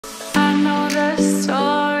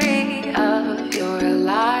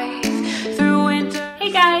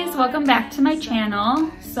welcome back to my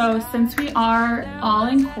channel. So since we are all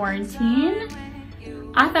in quarantine,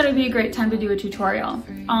 I thought it'd be a great time to do a tutorial.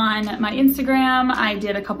 On my Instagram, I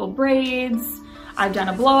did a couple braids. I've done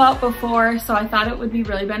a blowout before, so I thought it would be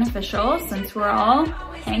really beneficial since we're all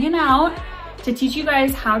hanging out to teach you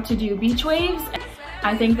guys how to do beach waves.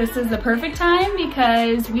 I think this is the perfect time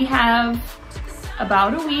because we have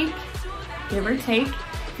about a week, give or take,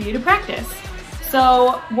 for you to practice.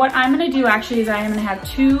 So what I'm gonna do actually is I am gonna have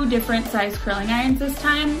 2 different size curling irons this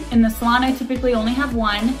time. In the salon, I typically only have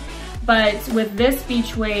 1, but with this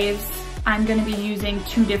beach waves, I'm gonna be using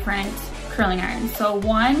 2 different curling irons. So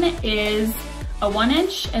one is a 1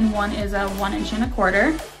 inch and one is a 1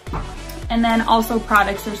 1/4 inch. And then also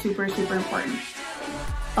products are super important.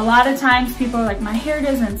 A lot of times people are like, my hair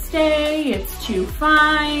doesn't stay, it's too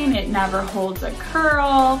fine, it never holds a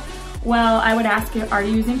curl. Well, I would ask you, are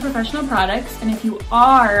you using professional products? And if you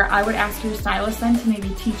are, I would ask your stylist then to maybe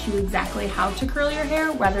teach you exactly how to curl your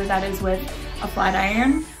hair, whether that is with a flat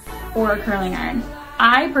iron or a curling iron.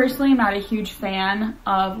 I personally am not a huge fan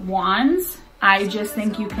of wands. I just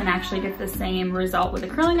think you can actually get the same result with a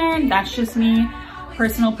curling iron. That's just me,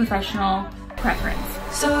 personal, professional preference.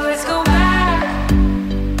 So let's go back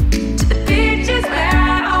to the beaches where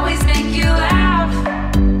I always make you laugh.